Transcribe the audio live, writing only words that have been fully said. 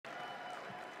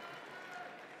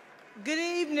Good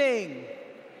evening.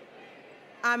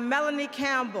 I'm Melanie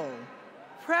Campbell,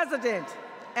 President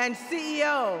and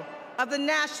CEO of the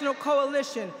National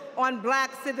Coalition on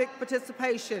Black Civic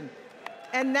Participation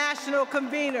and National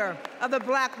Convener of the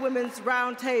Black Women's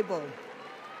Roundtable.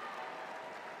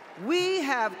 We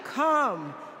have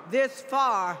come this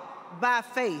far by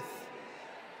faith.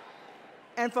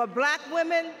 And for Black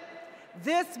women,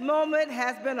 this moment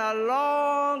has been a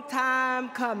long time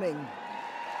coming.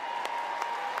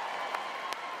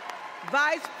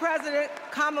 Vice President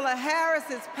Kamala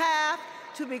Harris's path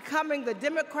to becoming the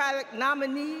Democratic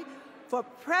nominee for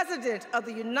President of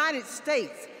the United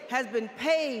States has been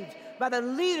paved by the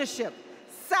leadership,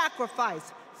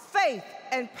 sacrifice, faith,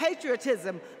 and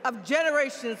patriotism of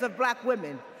generations of Black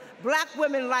women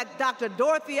like Dr.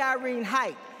 Dorothy Irene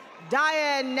Height,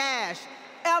 Diane Nash,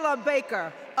 Ella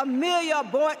Baker, Amelia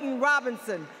Boynton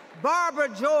Robinson, Barbara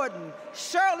Jordan,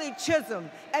 Shirley Chisholm,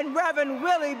 and Reverend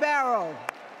Willie Barrell.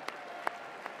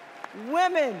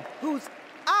 Women whose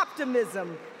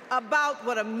optimism about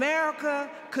what America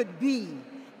could be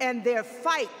and their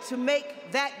fight to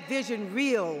make that vision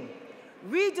real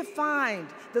redefined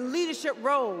the leadership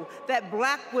role that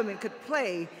Black women could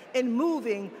play in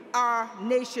moving our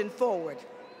nation forward.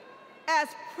 As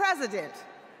President,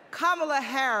 Kamala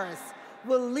Harris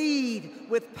will lead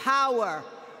with power,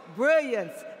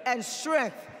 brilliance, and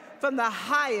strength from the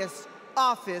highest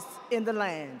office in the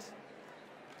land.